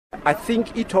I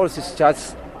think e-tolls is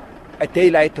just a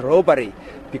daylight robbery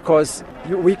because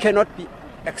we cannot be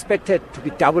expected to be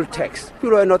double taxed.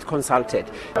 People are not consulted.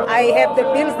 I have the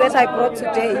bills that I brought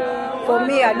today. For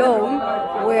me alone,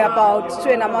 were about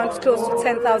to an amount close to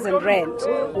 10,000 rand.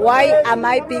 Why am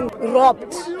I being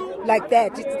robbed like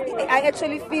that? I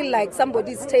actually feel like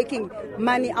somebody's taking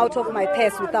money out of my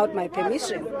purse without my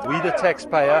permission. We, the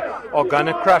taxpayer, are going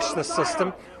to crush the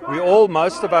system.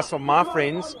 Most of us, or my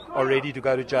friends, are ready to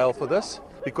go to jail for this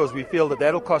because we feel that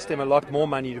that'll cost them a lot more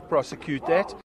money to prosecute that.